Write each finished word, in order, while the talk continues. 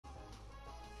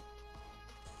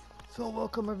So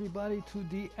welcome everybody to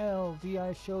the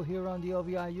LVI Show here on the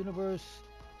LVI Universe.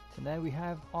 Tonight we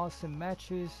have awesome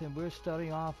matches, and we're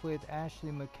starting off with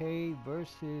Ashley McKay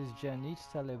versus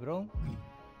Janitza Lebron.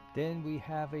 Then we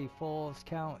have a Falls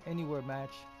Count Anywhere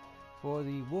match for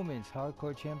the Women's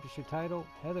Hardcore Championship title,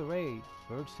 Heather Ray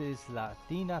versus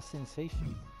Latina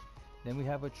Sensation. Then we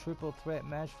have a triple threat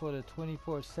match for the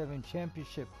 24/7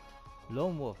 Championship,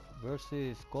 Lone Wolf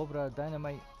versus Cobra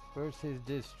Dynamite versus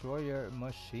Destroyer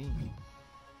Machine.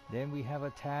 Then we have a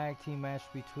tag team match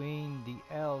between the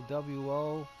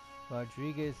LWO,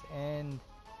 Rodriguez and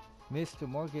Mr.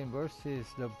 Morgan versus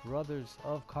the Brothers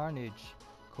of Carnage,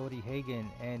 Cody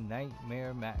Hagan and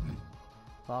Nightmare Mac.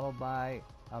 Followed by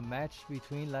a match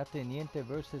between La Teniente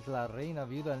versus La Reina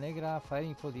Viuda Negra,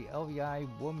 fighting for the LVI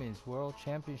Women's World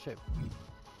Championship.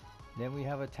 Then we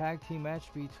have a tag team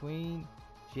match between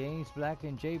James Black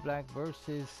and Jay Black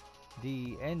versus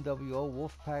the NWO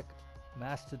Wolfpack,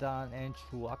 Mastodon and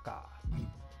Chewbacca.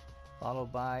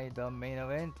 Followed by the main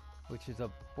event, which is a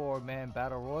 4-man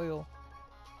battle royal.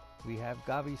 We have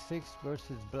Gabi 6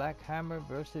 versus Black Hammer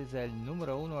versus El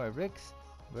Número Uno Rix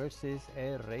versus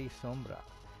El Rey Sombra.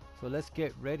 So let's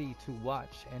get ready to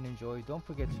watch and enjoy. Don't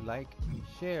forget to like,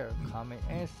 share, comment,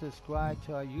 and subscribe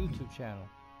to our YouTube channel,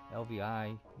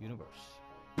 LVI Universe.